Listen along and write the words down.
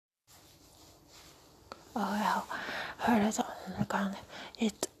Oh well, heard it on the gun.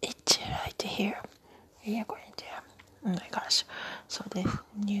 It's itchy right here. You're going to. Oh my gosh. So this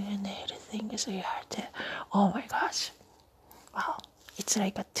new nail thing is you have to. Oh my gosh. Wow. It's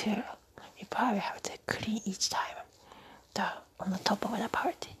like a tool. You probably have to clean each time. On the top of the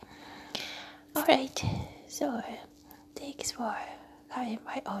party. Alright. So thanks for coming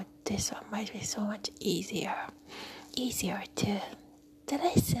by. Oh, this one might be so much easier to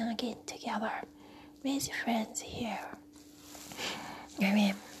listen again together with friends here. I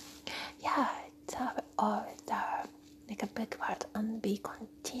mean, yeah, it's all like a big part and be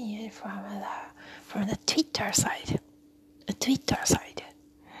continued from the Twitter side.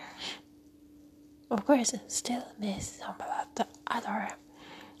 Of course, still miss some of the other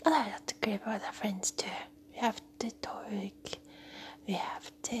group of the friends too. We have to talk. We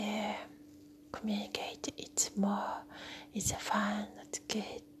have to communicate. It's fun. It's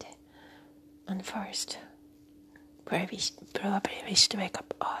good. And first, probably we should wake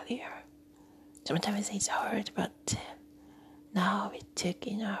up earlier. Sometimes it's hard, but now we took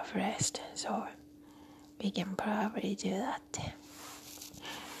enough rest, so we can probably do that.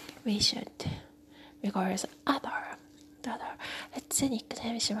 We should, because the other, let's say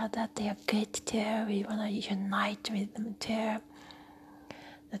nicknames that they are good too. We wanna unite with them too.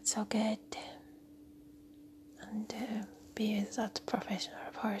 That's so good. And be with that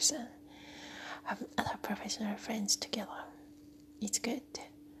professional person. Have other professional friends together. It's good.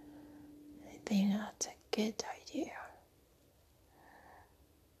 I think that's a good idea.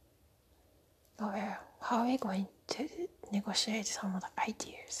 Well, how are we going to negotiate some of the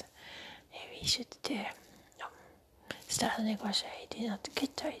ideas? Maybe we should start negotiating. That's a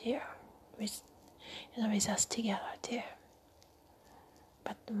good idea with us together too.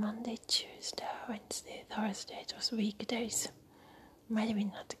 But Monday, Tuesday, Wednesday, Thursday, those weekdays might have been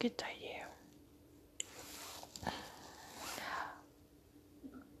not a good idea.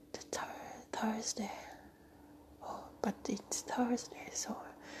 Thursday. Oh, but it's Thursday, so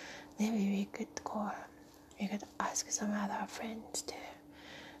maybe we could ask some other friends to.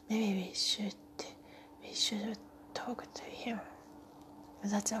 Maybe we should talk to him.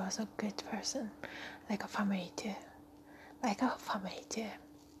 That's also a good person, like a family too. But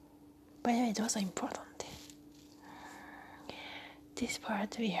anyway, it was important. This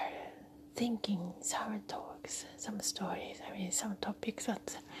part we are thinking some talks, some stories, some topics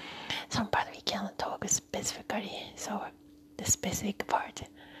that some part we cannot talk specifically, so the specific part,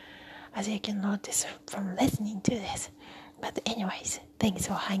 as you can notice from listening to this. But anyways, thanks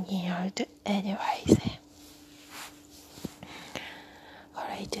for hanging out anyways.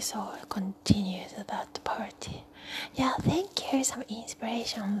 Alright, so continue that party. Yeah, thank you, some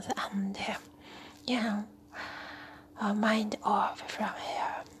inspirations and mind off from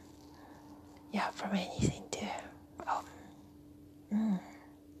here. Yeah, from anything too.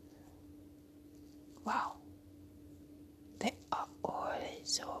 Wow. They are all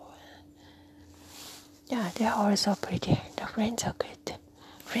so. Yeah, they are all so pretty. The friends are good.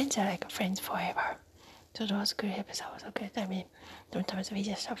 Friends are like friends forever. So those groups are also good. I mean, sometimes we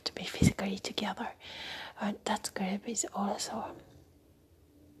just have to be physically together. That group is also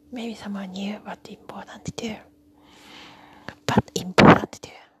maybe someone new, but important too.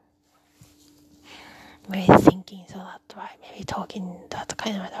 Maybe thinking so that way, maybe talking that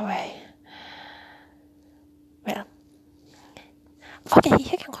kind of way. Well, okay,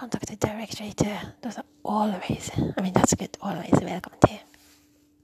 you can contact directly too. Those are always, that's good, always welcome too.